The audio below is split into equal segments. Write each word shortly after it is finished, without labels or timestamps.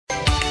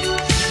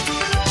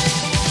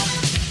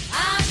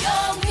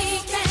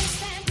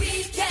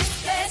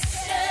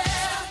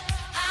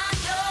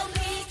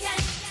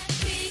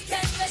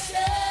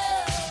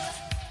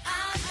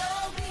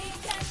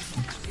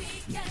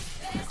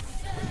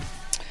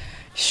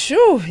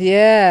Sure,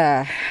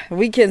 yeah.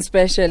 Weekend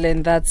special,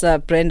 and that's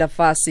Brenda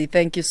Fassie.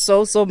 Thank you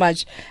so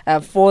much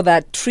for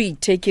that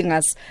treat, taking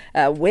us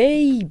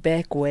way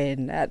back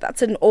when.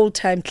 That's an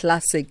old-time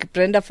classic.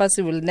 Brenda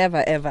Fassie will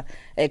never, ever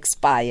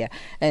expire.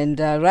 And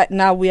right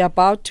now we are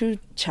about to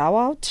chow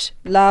out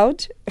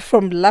loud,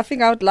 from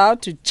laughing out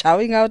loud to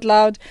chowing out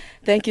loud.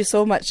 Thank you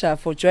so much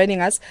for joining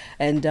us.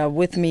 And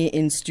with me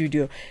in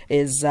studio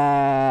is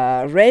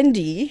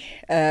Randy,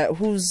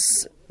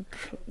 who's...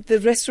 The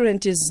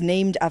restaurant is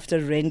named after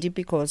Randy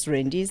because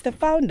Randy is the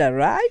founder,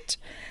 right?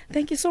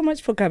 Thank you so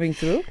much for coming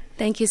through.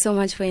 Thank you so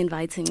much for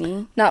inviting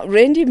me. Now,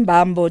 Randy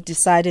Mbambo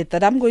decided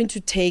that I'm going to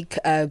take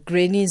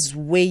Granny's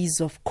ways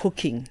of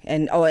cooking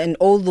and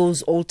all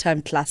those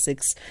old-time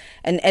classics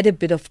and add a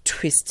bit of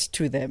twist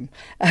to them.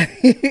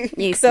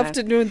 Yes, Good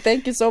afternoon.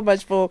 Thank you so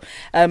much for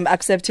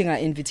accepting our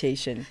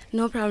invitation.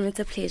 No problem. It's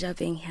a pleasure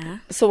being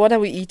here. So what are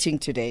we eating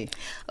today?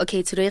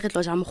 Okay, today we have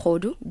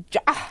mkhodu.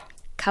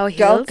 Cow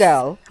Girl.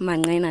 hills.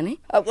 Manqina, ne?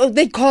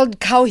 They called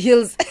cow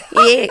hills.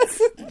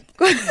 Yes.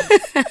 Okay.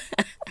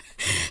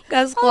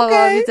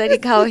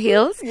 It's cow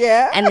hills.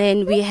 Yeah. And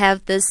then we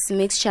have this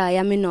mixture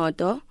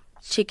yaminoto,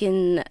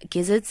 chicken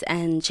gizzards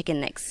and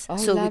chicken necks. Oh,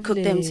 so lovely. we cook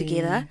them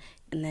together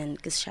and then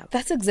gishab.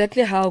 That's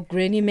exactly how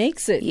Granny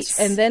makes it. Yes.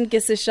 And then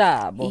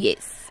geseshabo.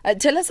 Yes.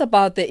 Tell us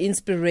about the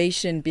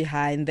inspiration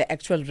behind the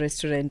actual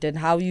restaurant and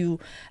how you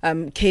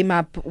came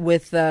up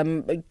with,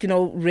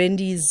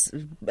 Randy's,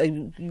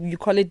 you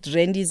call it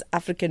Randy's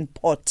African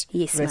Pot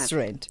Yes, ma'am.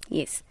 restaurant.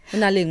 Yes.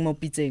 Unaleng mo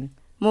pitseng.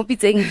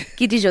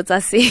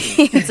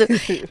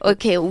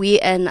 Okay, we're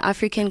an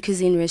African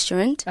cuisine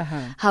restaurant.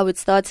 How it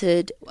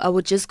started, I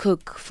would just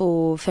cook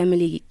for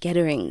family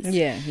gatherings.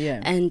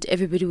 Yeah. And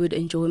everybody would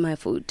enjoy my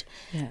food.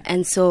 Yeah.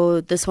 And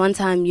so this one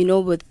time,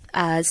 with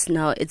us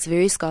now, it's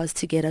very scarce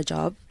to get a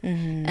job.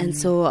 And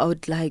so I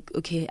would like,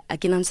 okay,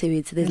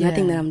 there's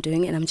nothing that I'm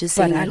doing, and I'm just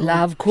saying. But I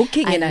love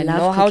cooking and I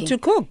know how to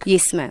cook.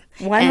 Yes, ma'am.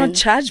 Why not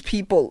charge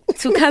people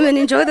to come and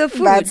enjoy the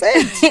food? That's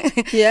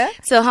it. Yeah.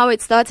 So how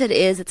it started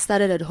is it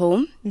started at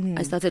home.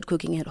 I started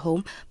cooking at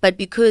home, but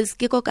because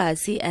Kiko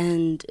Kasi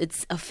and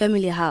it's a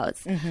family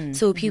house,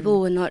 so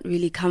people were not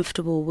really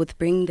comfortable with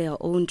bringing their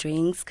own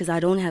drinks because I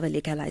don't have a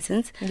liquor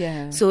license.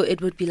 Yeah. So it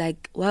would be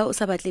like, wow,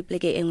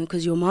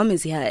 because your mom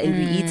is here and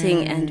we're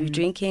eating and we're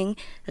drinking.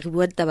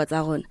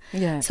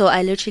 Yeah. So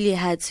I literally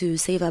had to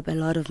save up a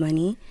lot of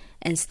money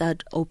and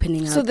start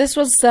opening up. So this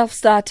was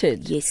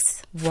self-started?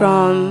 Yes.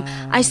 Wow.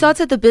 I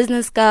started the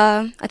business,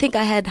 I think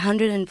I had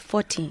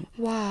 114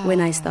 when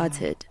I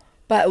started.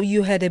 But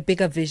you had a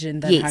bigger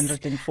vision than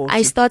 140.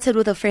 I started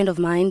with a friend of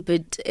mine,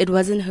 but it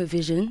wasn't her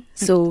vision.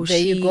 So there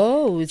you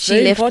go. It's she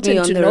very left important me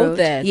on to the note road.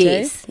 that.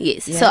 Yes. Yeah.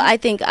 So I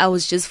think I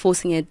was just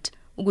forcing it.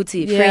 Friend,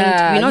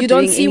 Yeah, we're not you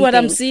don't doing see what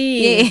I'm anything.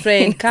 seeing,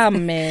 friend.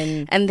 Come,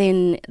 man. And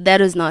then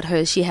that was not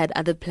her. She had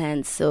other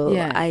plans. So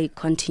Yeah. I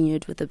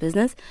continued with the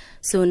business.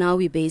 So now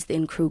we're based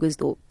in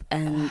Krugersdorp.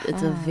 And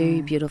it's a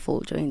very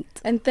beautiful joint.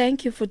 And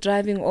thank you for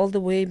driving all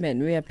the way,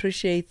 man. We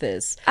appreciate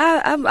this.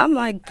 I'm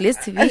like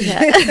blessed to be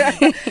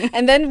here.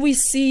 And then we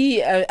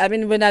see,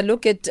 when I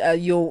look at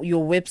your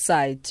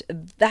website,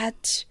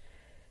 that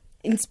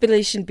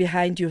inspiration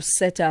behind your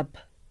setup,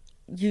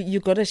 you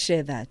got to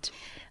share that.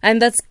 And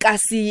that's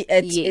Kasi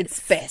at its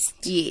best.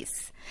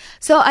 Yes.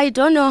 So I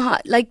don't know how,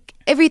 like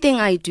everything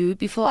I do,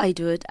 before I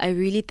do it, I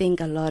really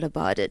think a lot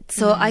about it.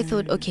 So I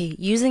thought, okay,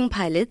 using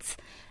pilots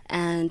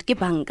and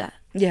kibanga.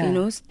 Yeah.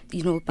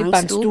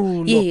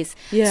 Bangstool. Yes.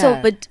 Yeah. So,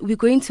 but we're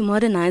going to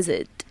modernize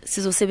it.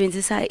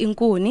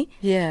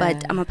 Yeah.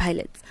 But I'm a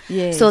pilot.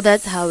 Yes. So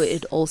that's how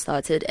it all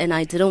started. And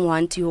I didn't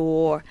want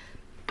your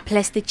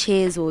plastic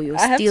chairs or your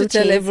I have steel to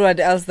tell chairs. everyone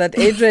else that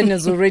Adrian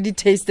has already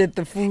tasted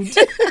the food.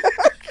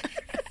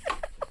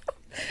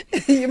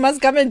 You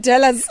must come and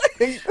tell us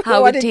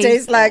How what it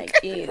tastes like.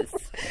 Yes.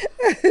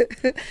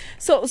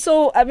 So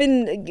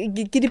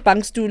Kidi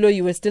Bangstulo,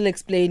 you were still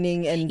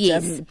explaining, and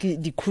Yes.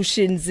 the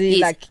cushions, Yes.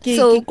 like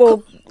So,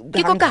 Kiko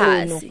Kiko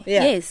Gangkono. kasi.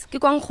 Yeah. Yes, Kiko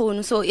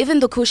Gangkono. So even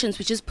the cushions,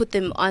 we just put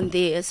them on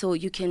there so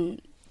you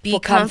can be For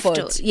comfort,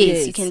 comfortable.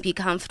 yes. You can be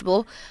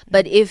comfortable.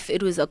 But if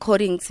it was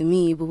according to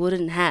me, we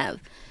wouldn't have.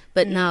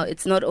 But now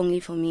it's not only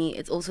for me,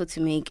 it's also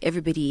to make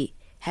everybody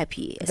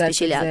happy,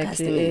 especially our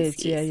customers.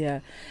 It.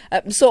 Yeah.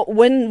 So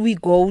when we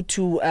go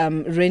to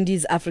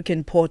Randy's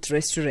African Port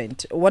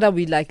restaurant, what are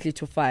we likely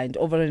to find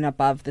over and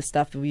above the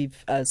stuff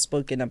we've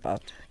spoken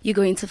about? You're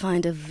going to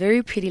find a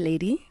very pretty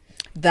lady.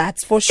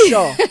 That's for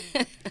sure.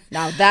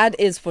 Now that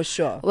is for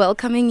sure.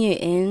 Welcoming you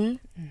in,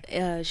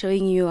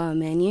 showing you our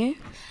menu.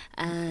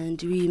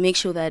 And we make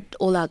sure that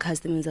all our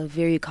customers are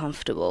very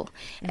comfortable.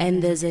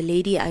 And there's a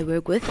lady I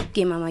work with,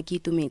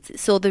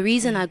 so the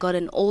reason I got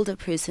an older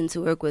person to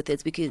work with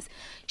is because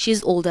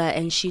she's older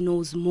and she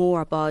knows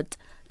more about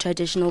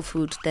traditional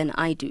food than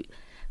I do.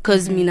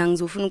 Because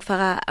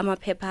I'm a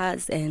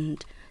peppers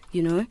and,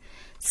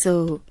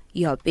 So,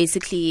 yeah,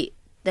 basically,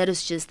 that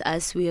is just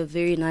us. We're a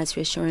very nice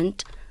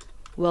restaurant,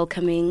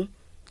 welcoming.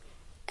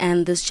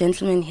 And this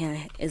gentleman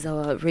here is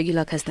our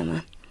regular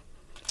customer.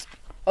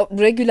 Oh,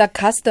 regular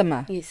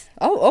customer. Yes.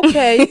 Oh,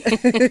 okay.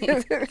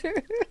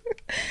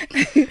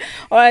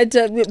 All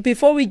right.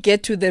 Before we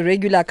get to the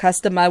regular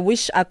customer, I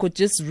wish I could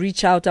just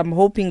reach out. I'm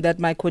hoping that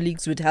my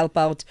colleagues would help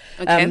out,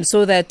 Okay.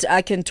 so that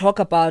I can talk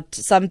about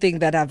something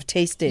that I've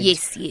tasted.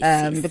 Yes,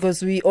 yes.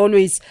 Because we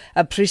always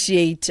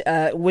appreciate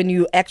when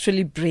you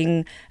actually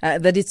bring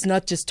that it's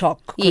not just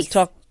talk. Because Yes.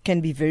 talk can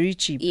be very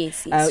cheap.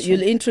 Yes, it's You'll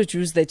true.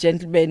 introduce the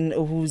gentleman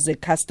who's a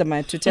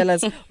customer to tell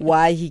us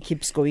why he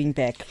keeps going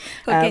back.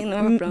 Okay,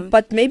 no problem.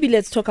 But maybe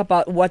let's talk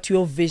about what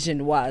your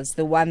vision was,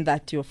 the one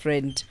that your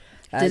friend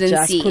Didn't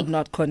just see. could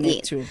not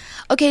connect to.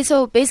 Okay,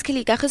 so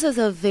basically, Kagiso is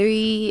a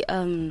very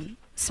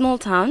small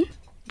town,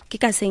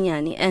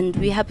 Kikasenyani, and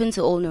we happen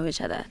to all know each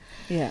other.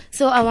 Yeah.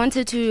 So I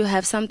wanted to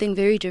have something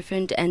very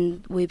different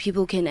and where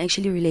people can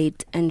actually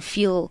relate and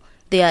feel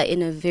they are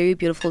in a very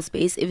beautiful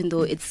space, even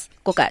though it's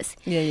Kokas.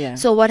 Yeah.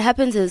 So what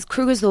happens is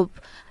Krugersdorp,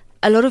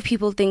 a lot of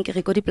people think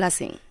Rekodi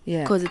Plasing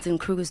Yeah. because it's in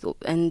Krugersdorp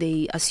and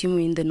they assume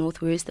we're in the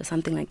northwest or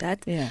something like that.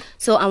 Yeah.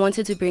 So I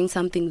wanted to bring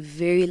something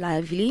very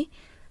lively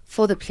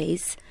for the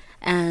place.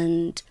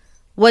 And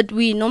what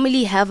we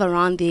normally have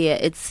around there,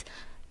 it's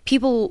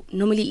people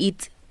normally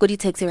eat Godi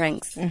taxi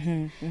ranks.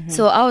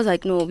 So I was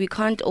like, no, we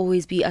can't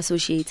always be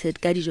associated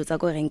ka dijo tsa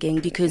ko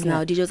renkeng because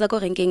now dijo tsa ko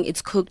renkeng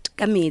it's cooked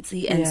ka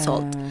metsi and Yeah.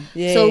 salt.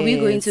 So we're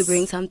going to Yes.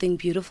 bring something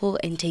beautiful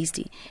and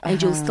tasty,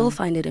 and you'll still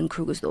find it in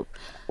Krugersdorp.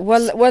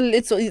 Well,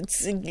 it's.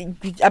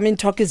 I mean,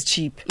 talk is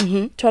cheap.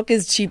 Talk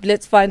is cheap.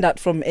 Let's find out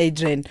from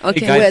Adrian, Okay.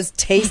 who Guys. has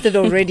tasted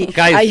already.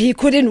 Guys. He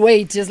couldn't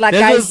wait. He's like,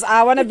 This guys, is-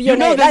 I want to be You on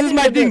know, it. this is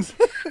my things.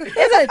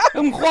 Is it?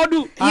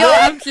 Mkhodu. Yo,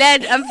 I'm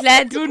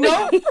glad. You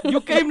know, you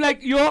came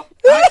like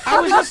I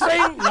was just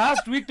saying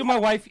last week to my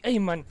wife, hey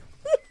man,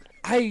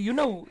 I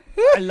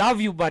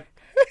love you, but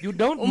you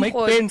don't make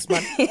Umkhodu. pens,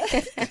 man.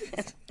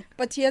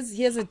 But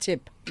here's a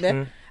tip.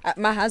 Yeah?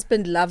 My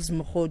husband loves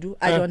mkhodu.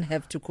 I don't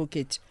have to cook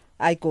it.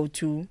 I go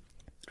to.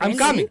 I'm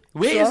coming.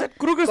 Where is Sure. it?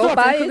 Krugersdorp. Go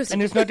buy it.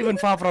 And it's not even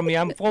far from me.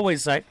 I'm Fourways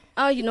side.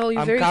 Oh, you're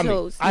I'm very coming.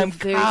 close. I'm You're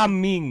very-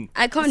 coming.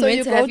 I can't So wait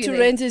you to go have you to there.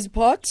 rent his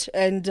pot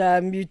and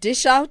you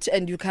dish out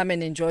and you come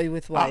and enjoy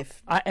with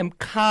wife. I am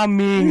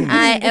coming.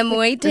 I am This thing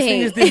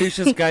waiting. is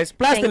delicious, guys.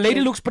 Plus, Thank the lady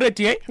you. looks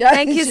pretty, eh? Yeah,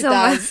 Thank you she so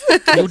does.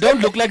 much. You don't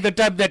look like the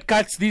type that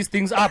cuts these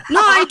things up. No,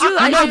 I do.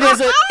 You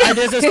know,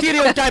 there's a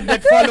stereotype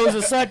that follows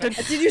a certain.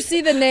 Did you see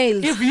the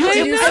nails? If you-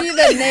 Did you if- see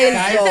the nails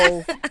Guys.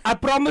 though? I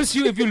promise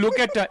you, if you look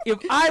at her, if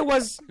I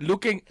was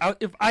looking,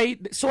 if I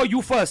saw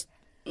you first,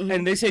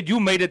 and they said you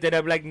made it, then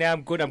I'm like, nah,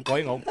 I'm good, I'm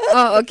going home.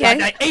 Oh, okay.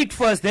 But I ate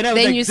first, then I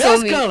was Then like, you saw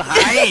this me. girl,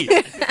 hi.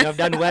 You have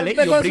done well, eh?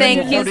 You're Because bringing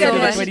Thank you Mkhodu so into the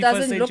much. She 21st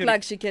doesn't look century.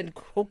 like she can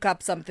cook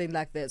up something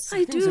like this.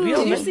 I do. real,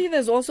 Did you man. see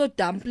there's also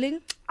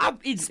dumpling?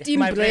 It's Steamed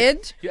my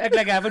bread? You act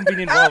like I haven't been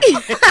involved.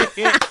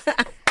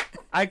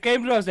 I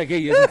came to, I was like,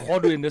 hey, there's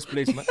Mkhodu in this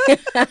place, man.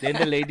 Then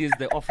the ladies,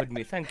 they offered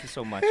me. Thank you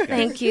so much, guys.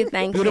 Thank you.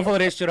 Beautiful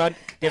restaurant,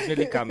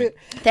 definitely coming.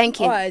 Thank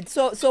you. All right.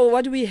 So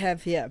what do we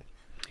have here?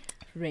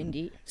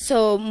 Randy.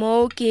 So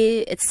moke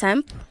it's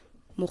samp,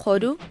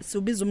 mukhodu,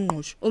 Subiza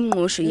umngqusho.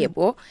 umngqusho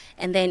yebo,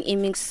 and then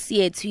imix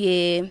yethu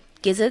ye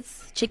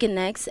gizzards, chicken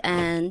necks,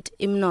 and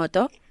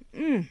imnoto,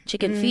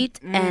 chicken feet,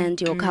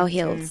 and your cow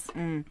heels.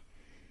 And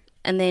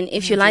then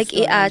if you like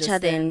Just don't acha,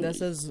 understand. then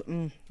This is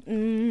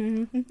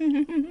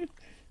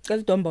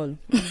Cause dombol.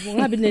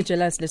 Ungabi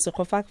nejealous leso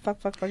fuck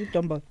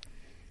dombol.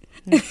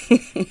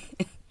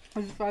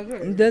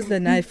 There's the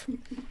knife.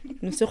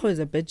 Nseko is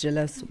a bit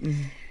jealous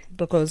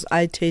because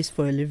I taste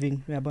for a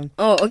living. Uyabona?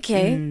 oh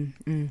okay.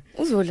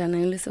 Uzodla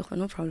nayo lesokho,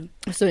 no problem.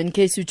 So in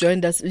case you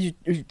joined us, you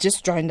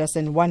just joined us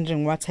and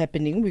wondering what's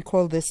happening, we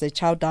call this a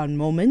chow down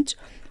moment.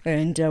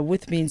 And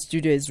with me in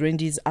studio is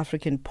Randy's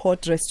African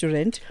Port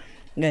Restaurant.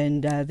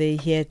 And they're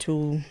here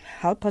to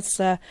help us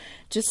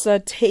just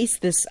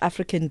taste this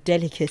African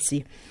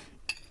delicacy.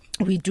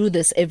 We do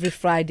this every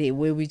Friday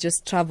where we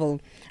just travel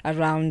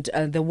around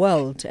the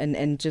world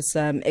and just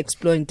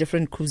exploring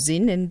different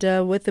cuisine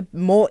and with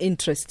more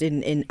interest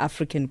in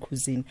African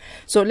cuisine.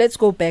 So let's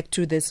go back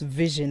to this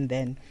vision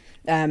then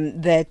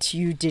that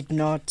you did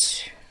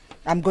not...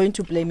 I'm going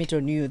to blame it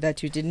on you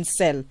that you didn't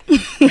sell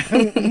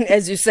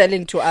as you're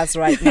selling to us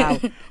right now,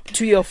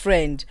 to your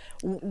friend.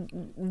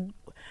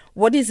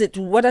 What is it?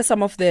 What are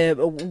some of the...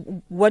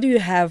 What do you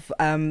have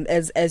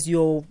as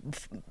your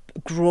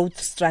growth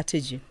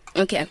strategy?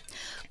 Okay.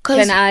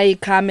 Can I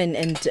come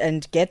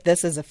and get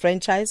this as a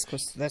franchise?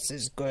 Because this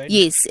is good.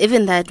 Yes,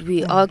 even that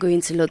we are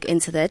going to look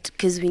into that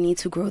because we need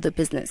to grow the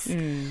business.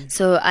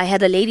 So I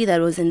had a lady that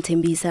was in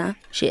Tembisa.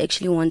 She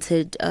actually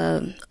wanted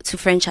to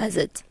franchise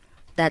it,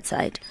 that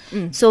side.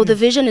 So the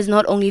vision is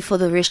not only for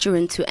the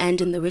restaurant to end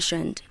in the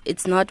restaurant.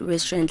 It's not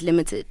restaurant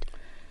limited.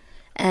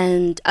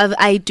 And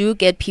I do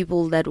get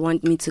people that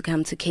want me to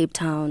come to Cape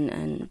Town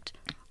and...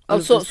 all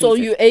of those So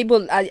places. you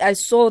able? I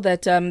saw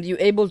that you're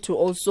able to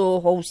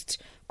also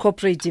host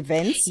corporate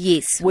events.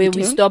 Yes, where we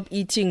we do. stop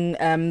eating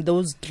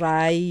those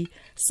dry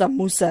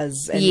samosas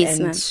Yes,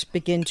 and ma'am.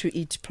 begin to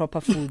eat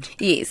proper food.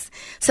 Yes.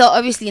 So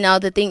obviously now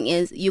the thing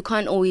is you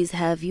can't always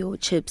have your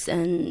chips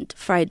and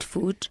fried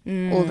food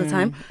all the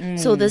time.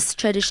 So this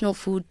traditional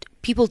food,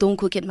 people don't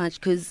cook it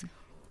much because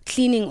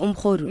cleaning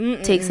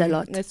umkhodu takes a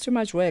lot. It's too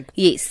much work.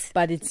 Yes.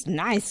 But it's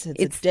nice.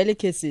 It's a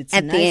delicacy. It's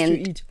at nice the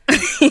end.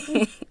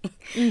 to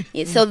eat.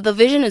 Yes, so the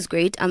vision is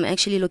great. I'm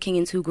actually looking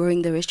into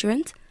growing the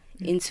restaurant,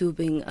 into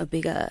being a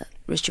bigger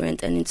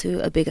restaurant and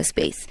into a bigger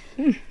space.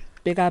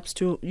 Big ups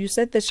to, you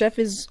said the chef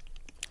is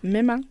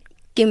Memang?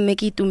 Kim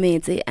Meki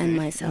Tumetse and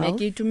myself.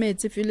 Meki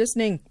Tumetse, if you're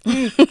listening.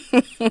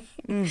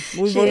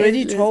 We've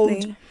already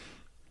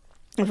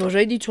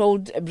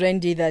told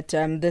Brandy that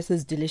this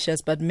is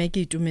delicious, but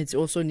Meki Tumetse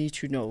also need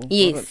to know.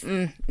 Yes,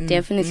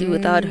 definitely.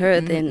 Without her,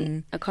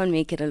 then I can't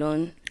make it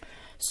alone.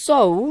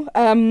 So,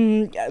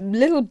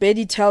 little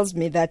Betty tells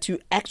me that you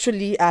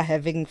actually are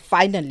having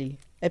finally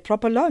a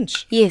proper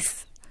launch.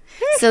 Yes.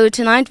 So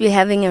tonight we're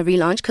having a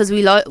relaunch because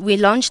we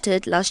launched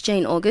it last year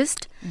in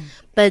August,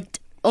 but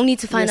only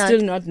to find You're out.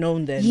 Still not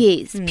known then.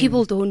 Yes,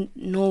 people don't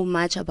know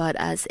much about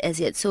us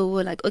as yet. So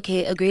we're like,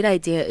 okay, a great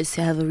idea is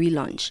to have a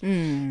relaunch.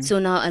 So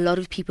now a lot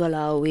of people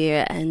are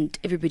aware and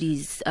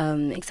everybody's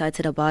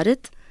excited about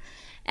it.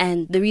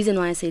 And the reason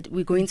why I said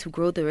we're going to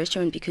grow the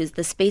restaurant because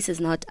the space is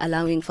not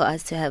allowing for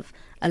us to have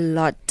a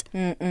lot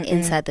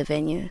inside the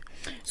venue.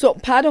 So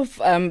part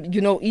of,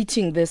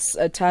 eating this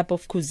type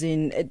of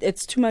cuisine,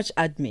 it's too much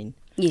admin.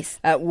 Yes.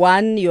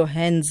 One, your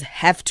hands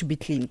have to be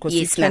clean because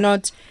Yes, you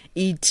cannot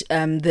eat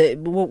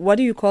what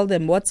do you call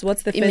them? What's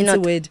the fancy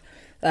word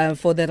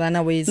for the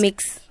runaways?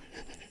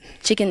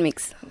 Chicken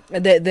mix.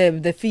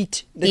 The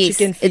feet, the yes,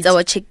 chicken feet. It's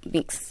our chick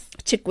mix.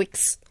 Chick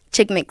mix.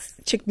 Chick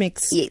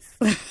mix. Yes.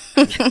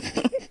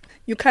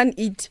 You can't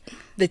eat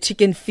the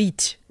chicken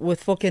feet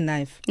with fork and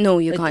knife. No,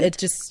 you can't. It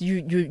just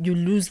you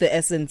lose the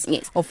essence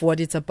of what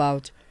it's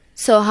about.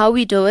 So how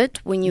we do it,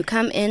 when you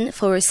come in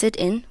for a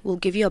sit-in, we'll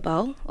give you a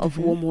bowl of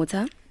warm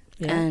water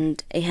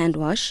and a hand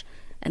wash,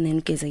 and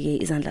then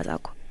gezeye izandla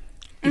zakho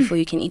before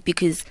you can eat,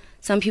 because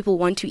some people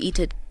want to eat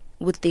it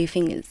with their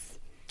fingers.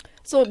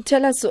 So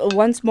tell us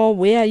once more,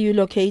 where are you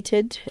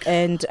located?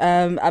 And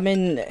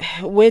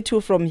where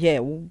to from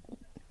here?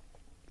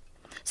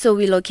 So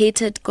we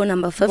located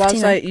number 59.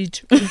 Whilst I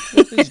eat.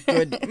 This is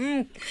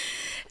good.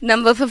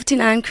 Number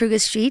 59 Kruger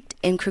Street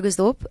in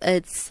Krugersdorp.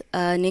 It's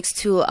next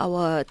to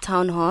our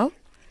town hall.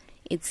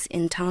 It's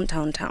in town.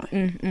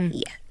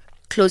 Yeah.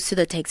 Close to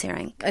the taxi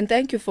rank. And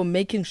thank you for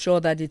making sure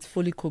that it's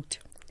fully cooked.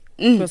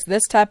 Because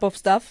this type of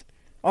stuff,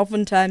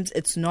 oftentimes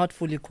it's not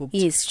fully cooked.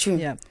 Yes, true.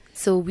 Yeah.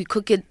 So we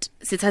cook it.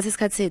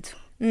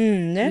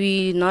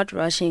 We're not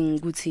rushing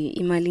guti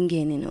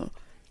imalingeni,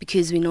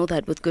 because we know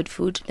that with good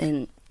food,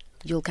 then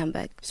you'll come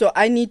back. So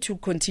I need to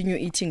continue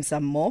eating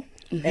some more.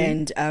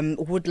 And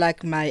would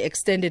like my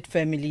extended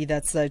family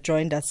that's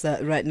joined us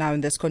right now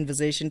in this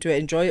conversation to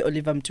enjoy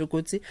Oliver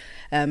Mtukudzi,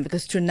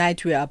 because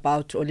tonight we are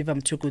about Oliver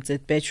Mtukudzi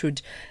at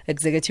Birchwood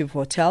Executive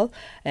Hotel,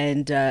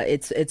 and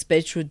it's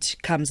Birchwood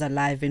Comes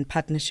Alive in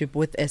partnership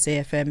with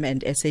SAFM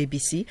and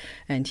SABC.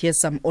 And here's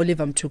some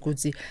Oliver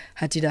Mtukudzi,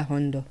 Hatida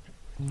Hondo.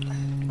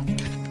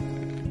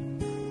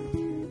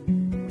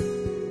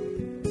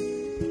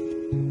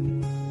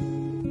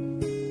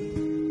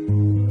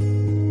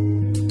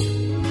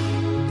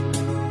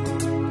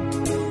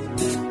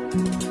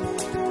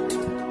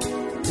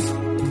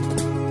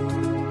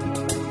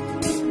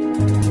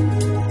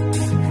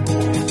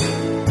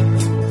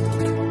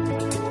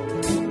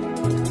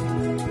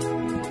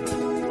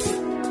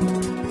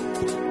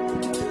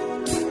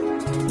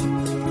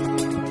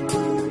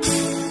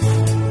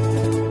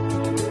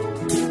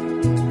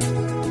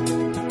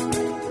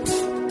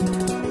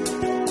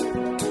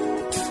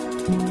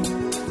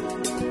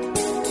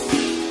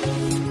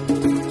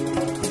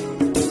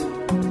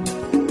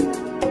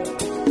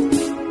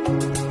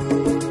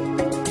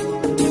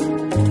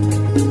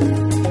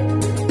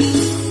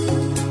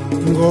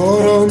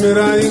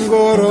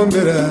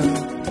 ingoromera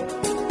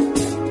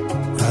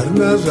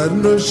harina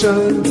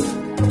zvarinoshanda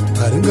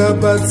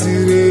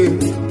haringabatsire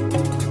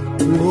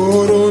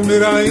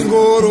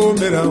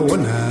ingoromera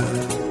ona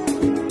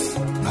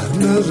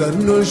harina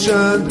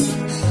zvarinoshanda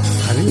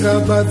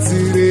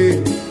haringabatsire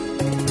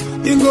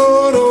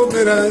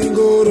ingoromera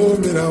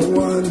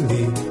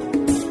wani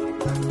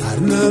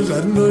harina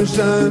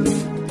zvarinoshanda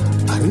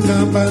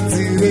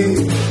haringabatsire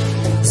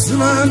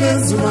zuva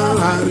nezuva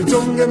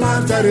haritonge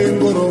matare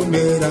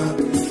ngoromera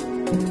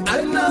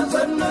harina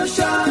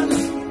zvarinoshanda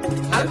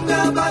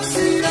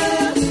haringabatsire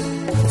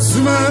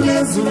zuva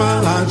nezuva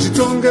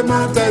hachitonge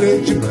matare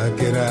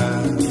chibhakera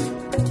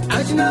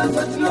hachina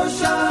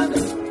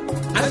zvatinoshanda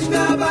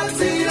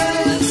hatingabatsire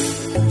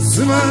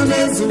zuva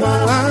nezuva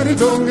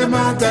haritonge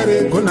matare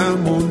gona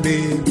mombe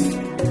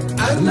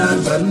harina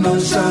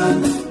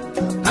zvarinoshanda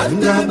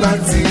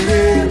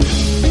haringabatsire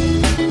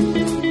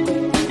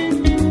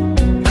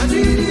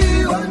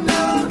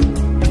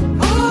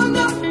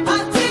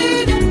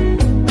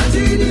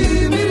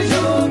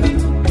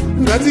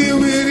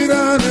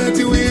tiwirirane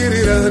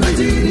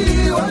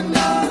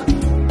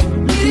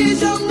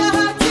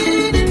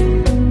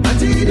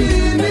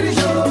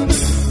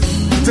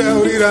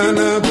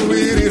taurirana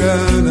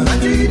kuwirirana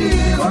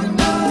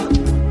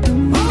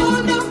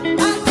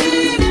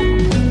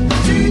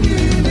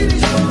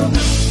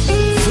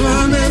zuva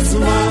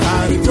nezuva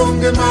hari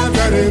ritonge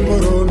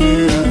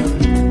matarengoromera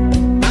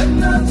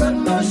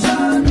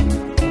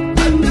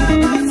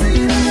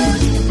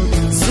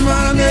zuva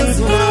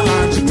nezuva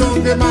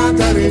chitonge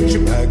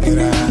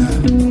matarechibhakira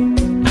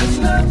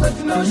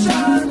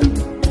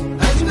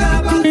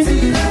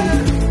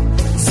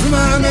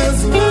zuva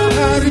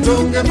nezuva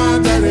ritonge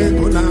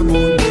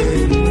matarengonamonde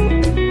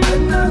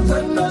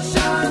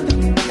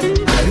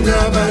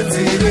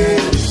aringabatsire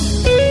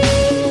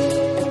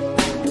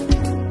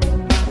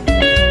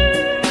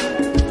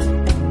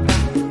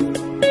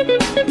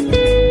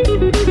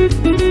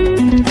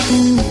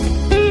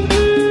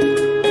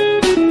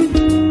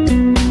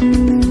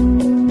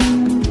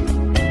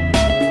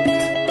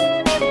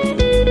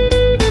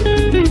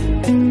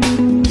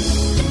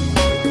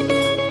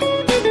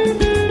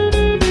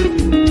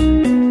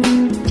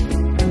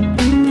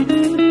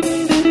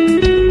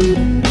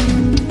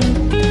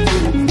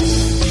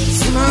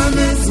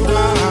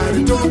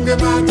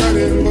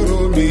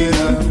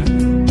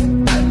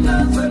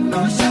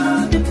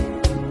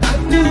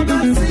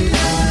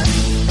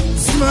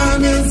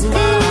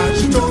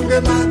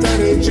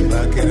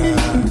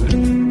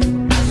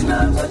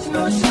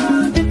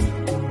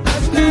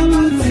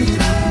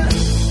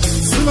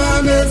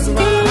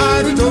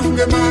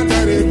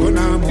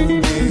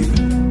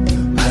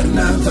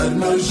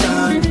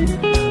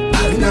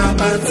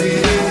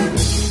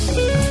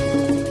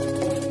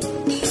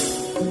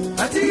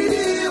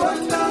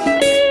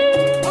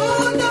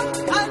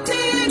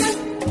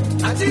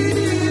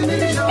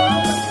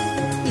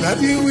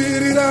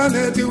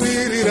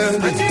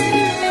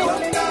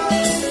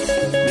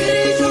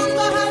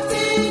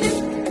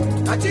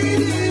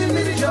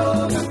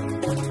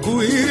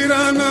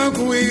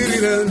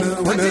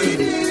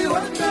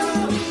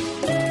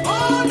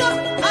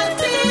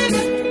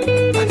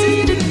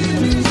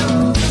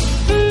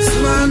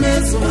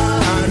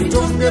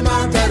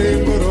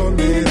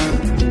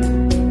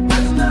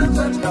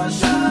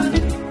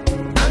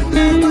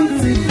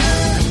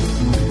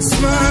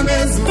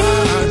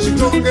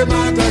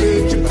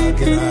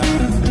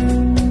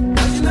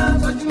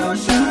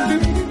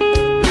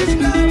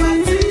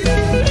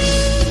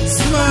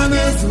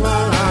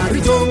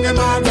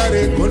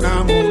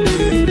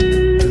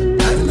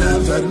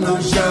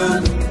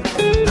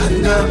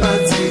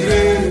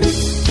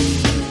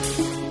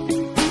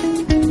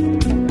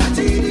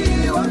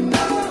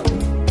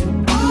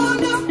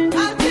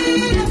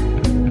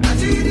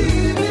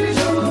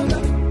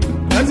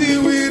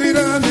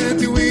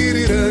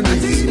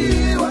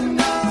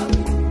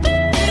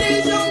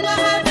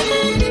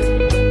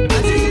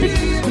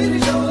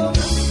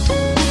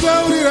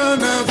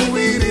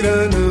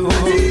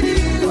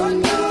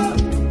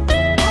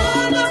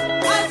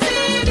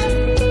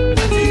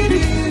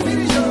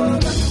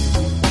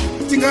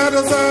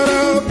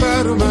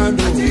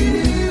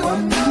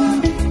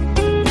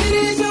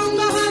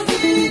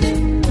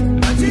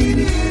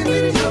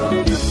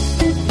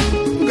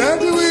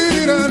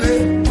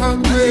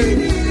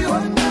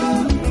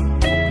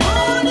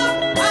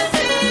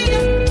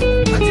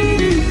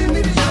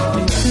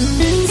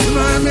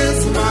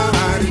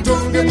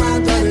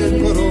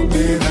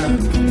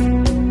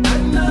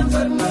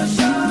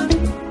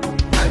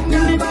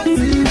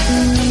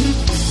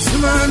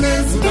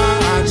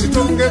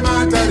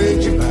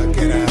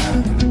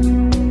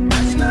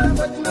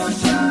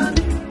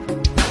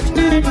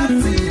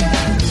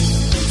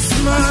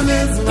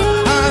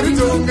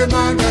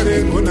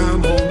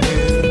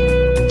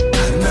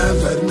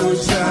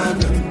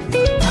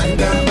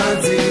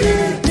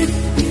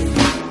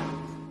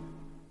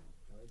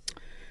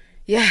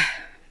Yeah,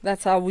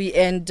 that's how we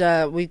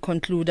we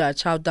conclude our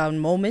chow down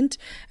moment.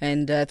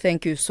 And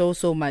thank you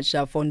so much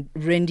for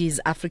Randy's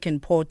African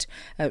Port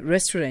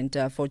Restaurant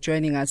for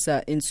joining us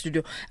in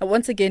studio.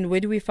 Once again, where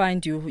do we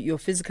find you? Your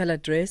physical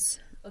address?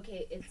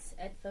 Okay, it's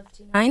at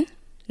 59,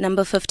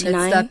 number 59.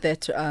 Let's start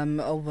that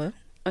over.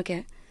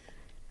 Okay.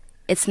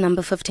 It's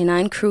number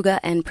 59, Kruger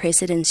and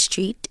President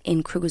Street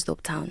in Krugersdorp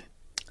Town.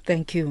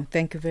 Thank you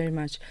very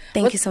much.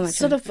 Thank you so much.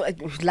 Sort of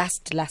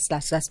last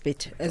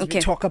bit as we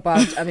talk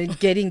about.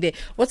 Getting there.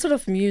 What sort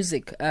of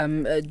music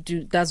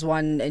does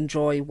one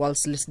enjoy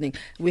whilst listening?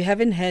 We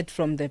haven't heard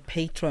from the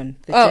patron.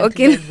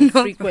 Okay.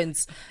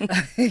 Frequency.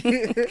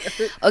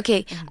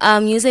 Okay.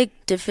 Music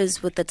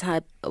differs with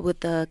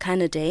the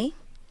kind of day.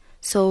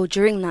 So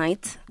during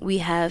night, we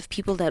have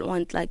people that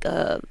want like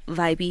a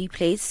vibey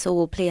place, so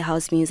we'll play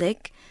house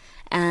music.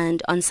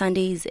 And on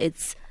Sundays,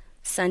 it's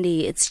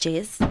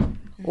jazz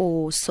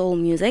or soul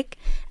music.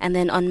 And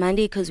then on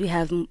Monday, because we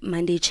have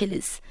Monday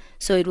chilies,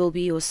 so it will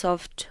be your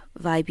soft,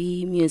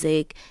 vibey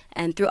music.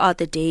 And throughout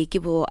the day,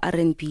 give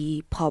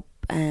R&B, pop,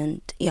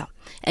 and yeah.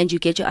 And you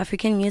get your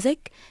African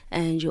music,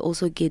 and you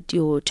also get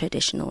your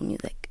traditional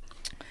music.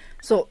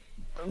 So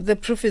the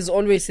proof is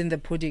always in the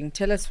pudding.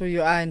 Tell us who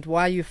you are and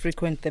why you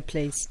frequent the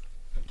place.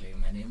 Okay,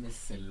 my name is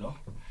Sello.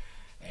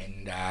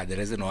 And the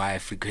reason why I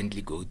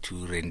frequently go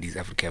to Randy's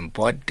African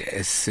Pot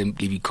is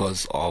simply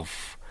because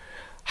of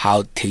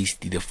how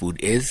tasty the food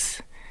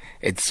is.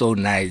 It's so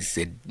nice,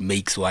 it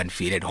makes one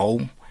feel at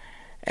home.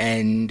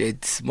 And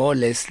it's more or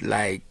less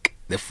like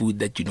the food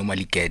that you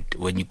normally get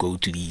when you go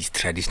to these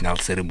traditional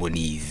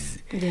ceremonies.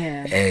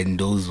 Yeah. And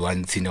those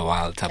once in a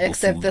while type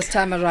Except of food. this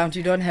time around,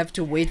 you don't have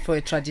to wait for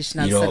a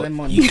traditional You know,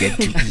 ceremony. you get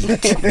to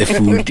eat the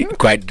food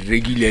quite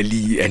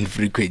regularly and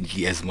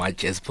frequently as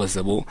much as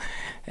possible.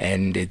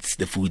 And it's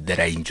the food that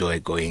I enjoy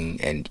going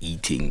and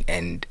eating.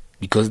 And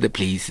because the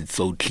place is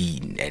so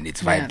clean and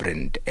it's Yeah.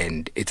 vibrant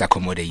and it's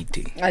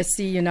accommodating. I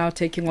see you now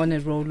taking on a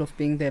role of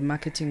being the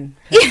marketing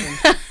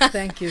person.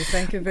 Thank you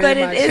very But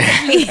much. it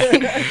is me.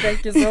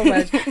 Thank you so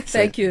much.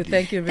 Thank you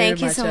very Thank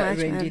you much, so much,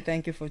 Randy. ma'am.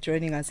 Thank you for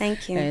joining us.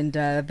 Thank you. And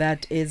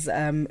that is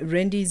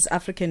Randy's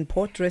African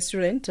Port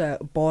Restaurant,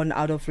 born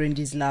out of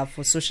Randy's love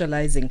for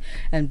socializing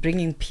and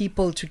bringing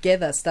people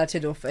together.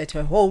 Started off at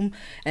her home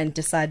and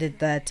decided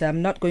that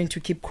I'm not going to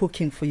keep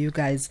cooking for you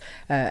guys,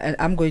 and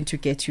I'm going to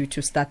get you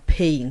to start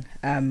paying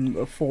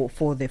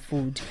for the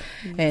food.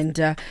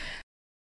 And